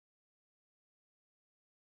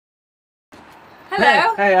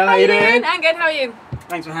Hello. Hey, how you doing? I'm good, how are you?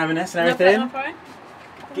 Thanks for having us and everything. No problem.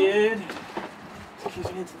 Good.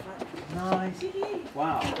 Nice.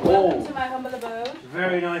 Wow. Welcome to my humble abode.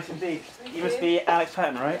 Very nice indeed. You must be Alex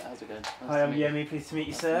Patton, right? How's it going? Hi, I'm Yemi. Pleased to meet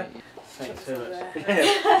you, sir. Thanks so much.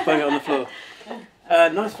 Bang it on the floor.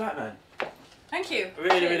 Nice flat, man. Thank you.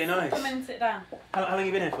 Really nice. Come and sit down. How long have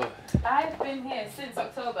you been here for? I've been here since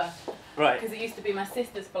October. Right. Because it used to be my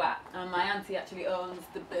sister's flat, and my auntie actually owns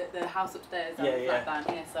the house upstairs and the flat down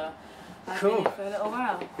here, so I've been here for a little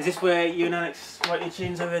while. Is this where you and Alex write your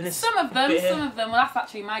tunes over in this? Some of them. Well, that's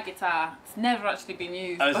actually my guitar. It's never actually been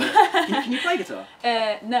used. Oh, is it? Can you play guitar?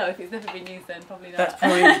 No, if it's never been used, then probably not. That's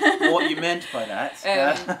probably what you meant by that.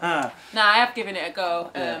 No, I have given it a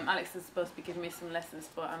go. Yeah. Alex is supposed to be giving me some lessons,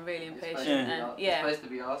 but I'm really impatient. You're supposed to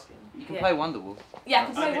be asking. You can Yeah. play Wonderwall. Yeah, I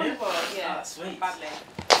can play Wonderwall. Yeah, Oh, sweet. badly.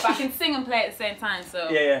 But I can sing and play at the same time, so...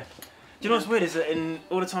 Yeah. Do you know what's weird is that in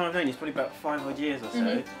all the time I've known you, it's probably about 5 odd years or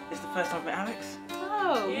so, it's the first time I've met Alex.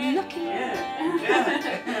 Oh, lucky you.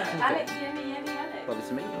 Yeah. Alex, Yemi, Alex. Well,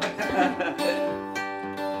 it's me.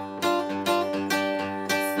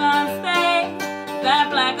 Some say that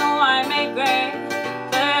black and white make grey,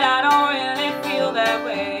 but I don't really feel that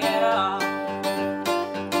way at all.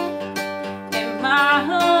 In my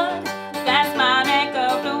hood, that's my neck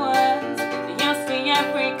of the woods. You'll see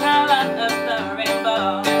every color of the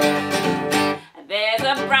rainbow. There's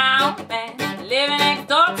a brown man living next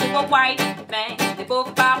door to a white man. They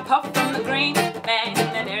both buy puff from the green man,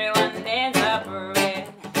 and everyone ends up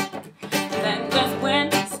red. Then there's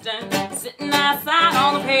Winston sitting outside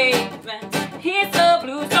on the pavement. He's so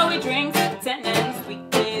blue, so he drinks attendance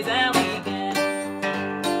weekdays and weekends.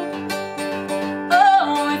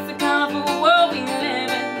 Oh, it's a colorful world we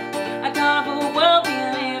live in. A colorful world we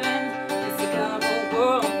live in. It's a colorful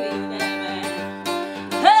world we live in.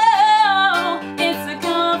 Oh, it's a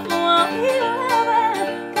colorful world we live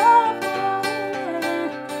in. Colorful world we live in.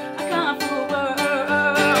 A colorful world.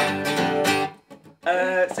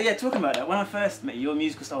 So yeah, talking about that, when I first met you, your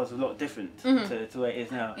musical style was a lot different to the way it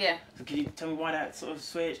is now. Yeah. So can you tell me why that sort of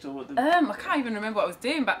switched, or what the... I can't even remember what I was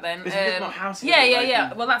doing back then. Is it a bit more housey?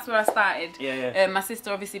 Yeah. Well, that's where I started. Yeah. My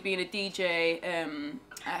sister, obviously being a DJ,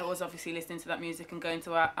 I was obviously listening to that music and going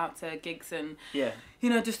to out to gigs and you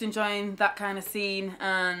know, just enjoying that kind of scene.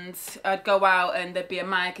 And I'd go out and there'd be a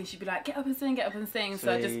mic and she'd be like, get up and sing, get up and sing.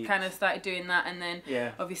 So I just kind of started doing that, and then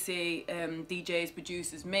obviously DJs,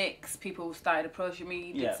 producers, mix, people started approaching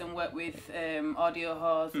me, did some work with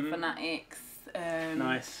AudioWhores, Fanatics.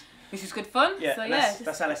 Nice. Which was good fun. Yeah, so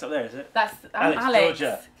that's Alex up there, is it? That's Alex.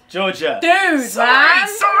 Georgia. Dude,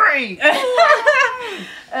 sorry.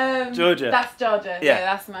 Georgia. That's Georgia. Yeah.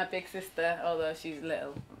 That's my big sister, although she's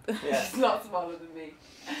little. Yeah. She's not smaller than me.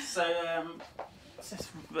 So, what's this?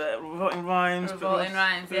 Revolting Rhymes. Revolting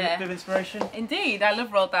Rhymes, yeah. Bit of inspiration? Indeed, I love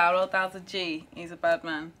Roald Dahl. Roald Dahl's a G. He's a bad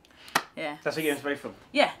man. Yeah. That's where you get inspiration from?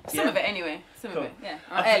 Yeah, some of it anyway. Some of it, yeah.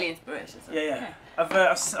 Early inspiration. So. Yeah.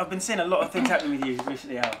 I've been seeing a lot of things happening with you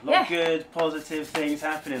recently, Al. A lot of good, positive things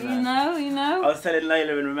happening, man. You know. I was telling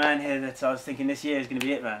Layla and Roman here that I was thinking this year is going to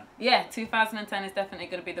be it, man. Yeah, 2010 is definitely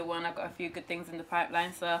going to be the one. I've got a few good things in the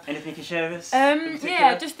pipeline, so... Anything you can share with us?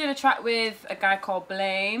 Yeah, I just did a track with a guy called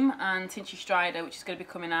Blame and Tinchy Strider, which is going to be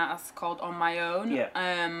coming out. That's called On My Own. Yeah.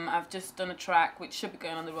 I've just done a track which should be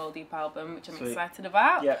going on the Roll Deep album, which I'm excited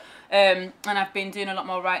about. Yeah. And I've been doing a lot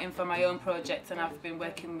more writing for my own projects, and I've been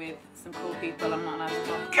working with some cool people. I'm not allowed to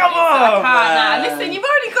talk. Come on, man. Listen, you've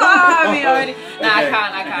already got me already. No,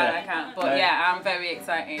 I can't. But yeah, I'm very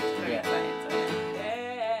excited. Very excited.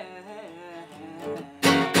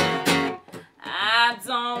 I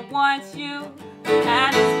don't want you.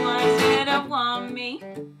 I just want you to want me.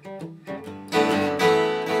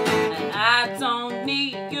 And I don't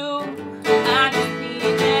need you. I just need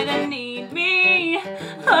you to need me.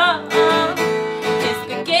 Oh. It's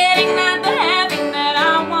the getting, not the having that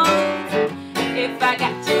I want. If I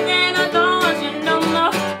got you, then I don't want you, no,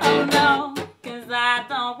 oh no. 'Cause I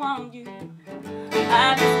don't want you.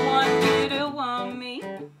 I just want you to want me.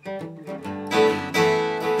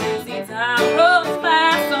 See, time rolls by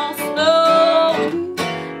so slow.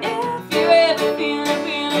 If you ever feeling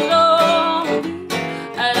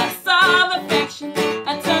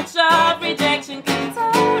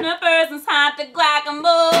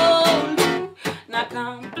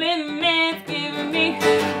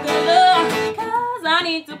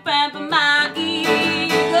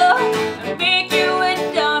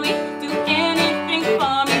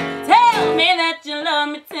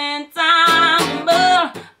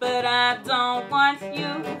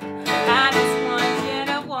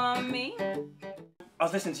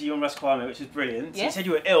listening to you on Ruff Sqwad, which is brilliant. So Yeah. you said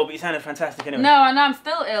you were ill, but you sounded fantastic anyway. No, I know I'm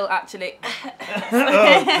still ill actually.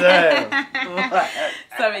 Oh, damn.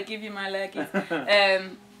 Sorry, give you my lurgies.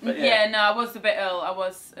 But yeah, no, I was a bit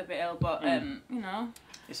ill. But you know.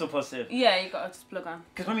 It's all positive. Yeah, you gotta just plug on.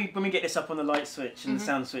 Because when we get this up on the LiteSwitch and the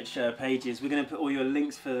SoundSwitch pages, we're going to put all your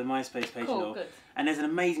links for the MySpace page and all. Good. And there's an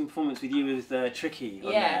amazing performance with you with Tricky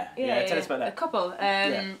on Yeah, there. yeah. Tell us about that. A couple.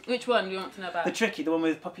 Which one do you want to know about? The Tricky, the one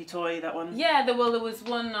with Puppy Toy, that one? Yeah, there was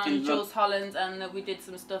one on In Jools Holland, and we did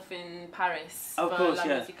some stuff in Paris Oh, of course, La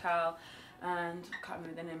yeah. Musicale, and I can't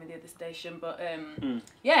remember the name of the other station, but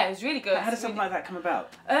yeah, it was really good. How did something like that come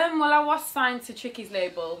about? Well, I was signed to Tricky's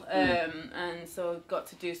label, and so got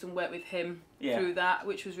to do some work with him through that,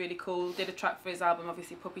 which was really cool. Did a track for his album,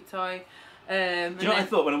 obviously Puppy Toy. Do you know what I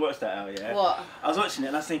thought when I watched that out? Yeah. What? I was watching it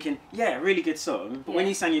and I was thinking, yeah, really good song, but when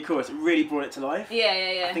you sang your chorus, it really brought it to life.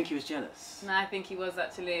 Yeah. I think he was jealous. No, I think he was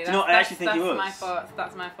actually. Do you know what I actually think he was?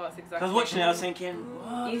 That's my thoughts exactly. I was watching it, I was thinking,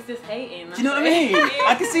 what? He's just hating. Do you know what I mean?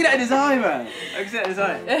 I can see that in his eye, man. I can see that in his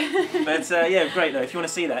eye. But yeah, great though. If you want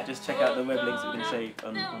to see that, just check out the web links that we're going to show you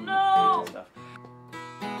on the page and stuff.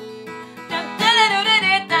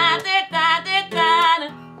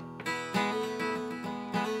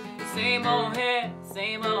 Same old hair,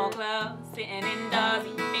 same old clothes, sitting indoors,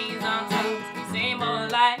 eating beans on toast. Same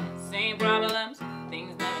old life, same problems,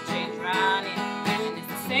 things never change around here. And it's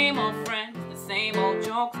the same old friends, the same old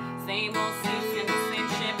jokes, same old seats and the same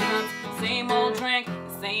shit clubs, same old drink,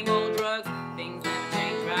 the same old drugs, things never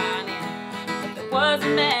change around here. But there was a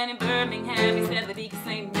man in Birmingham, he said that he could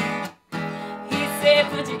sing. He said,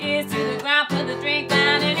 put your ears to the ground, put the drink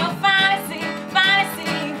down, and you'll finally see.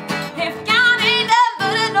 If God ain't nothing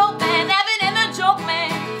but an old man, having him a joke man.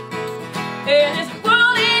 And this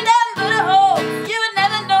world ain't nothing but a hole, you would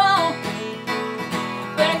never know.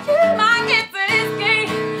 But you might get to this gate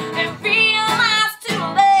and realize too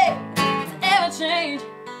late to ever change, to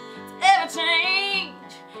ever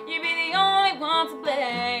change. You'd be the only one to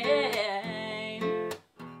blame.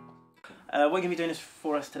 What are you going to be doing this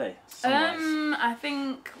for us today? I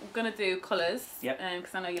think we're going to do colours. Yep.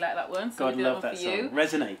 Because I know you like that one. So God, we'll do love that one that for song. you.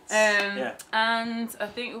 Resonates. Yeah. Yeah. And I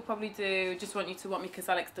think we'll probably do Just Want You to Want Me, because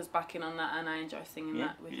Alex does backing on that and I enjoy singing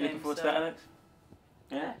that with You him. looking forward to that, Alex?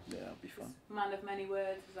 Yeah? Yeah, that'll be fun. Man of many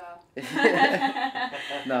words as well.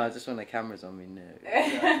 No, I just want the cameras on me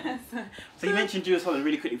now. So you mentioned Jools Holland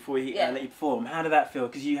really quickly before you let you perform. How did that feel?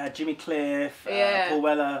 Because you had Jimmy Cliff, Paul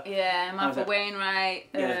Weller. Yeah, Martha Wainwright.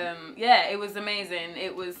 Yeah, it was amazing.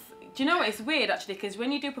 It was. Do you know what? It's weird actually, because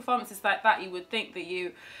when you do performances like that, you would think that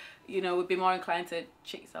you know, would be more inclined to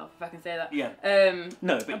cheat yourself, if I can say that. Yeah.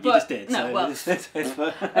 No, but you just did. No, so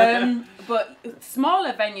well. But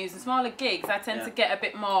smaller venues and smaller gigs, I tend to get a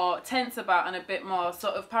bit more tense about and a bit more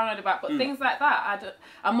sort of paranoid about. But things like that,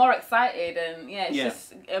 I'm more excited, and it's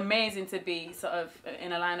just amazing to be sort of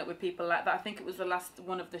in a lineup with people like that. I think it was the last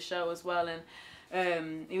one of the show as well, and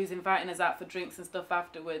he was inviting us out for drinks and stuff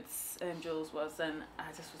afterwards. Jules was, and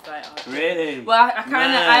I just was like, oh, really? Well, I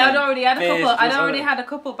had already had a couple. I'd already Holland. had a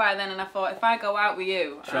couple by then, and I thought if I go out with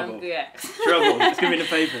you, Trouble. Trouble. It's gonna be in the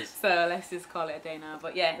papers. So let's just call it a day now.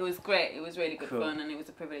 But yeah, it was great. It was really good fun, and it was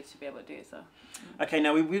a privilege to be able to do it. So. Okay,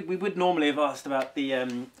 now we would normally have asked about the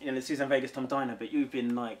the Suzanne Vegas Tom Diner, but you've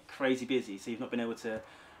been like crazy busy, so you've not been able to.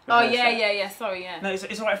 Oh yeah. Sorry, yeah. No,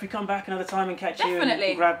 it's alright if we come back another time and catch you Definitely,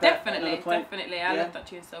 and grab that definitely. I Yeah. love that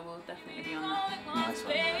tune, so we'll definitely be on that. Nice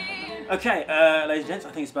one. Okay, ladies and gents, I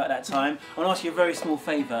think it's about that time. I want to ask you a very small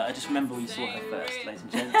favour. Just remember where you saw her first, ladies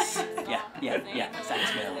and gents. Yeah.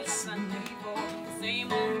 Thanks, girls. The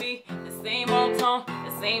same old me, the same old tone,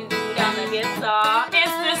 the same dude on the guitar.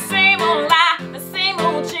 It's the same old lie, the same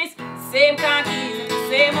old chase, the same car keys, the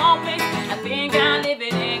same old place. I think I live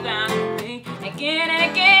in a ground again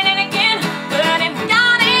and again and again. But if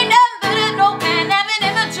God ain't nothing but an old man, having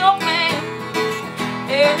him a joke man,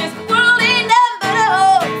 and this world ain't nothing but a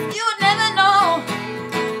hole, you would never know.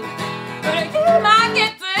 But you might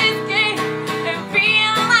get to this gate and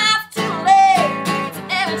realize too late to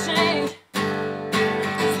ever change.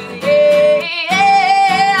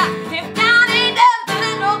 If God ain't nothing but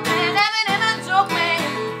an old man, having him a joke man,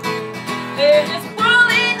 and this world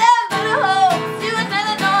ain't nothing but a hole, you would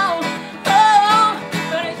never know.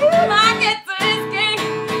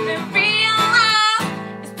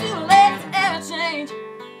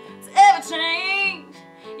 Change,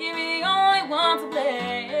 you be the only one to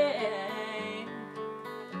blame.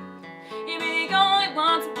 You be the only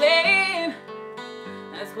one to blame.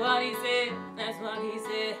 That's what he said, that's what he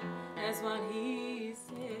said, that's what he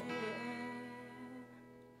said.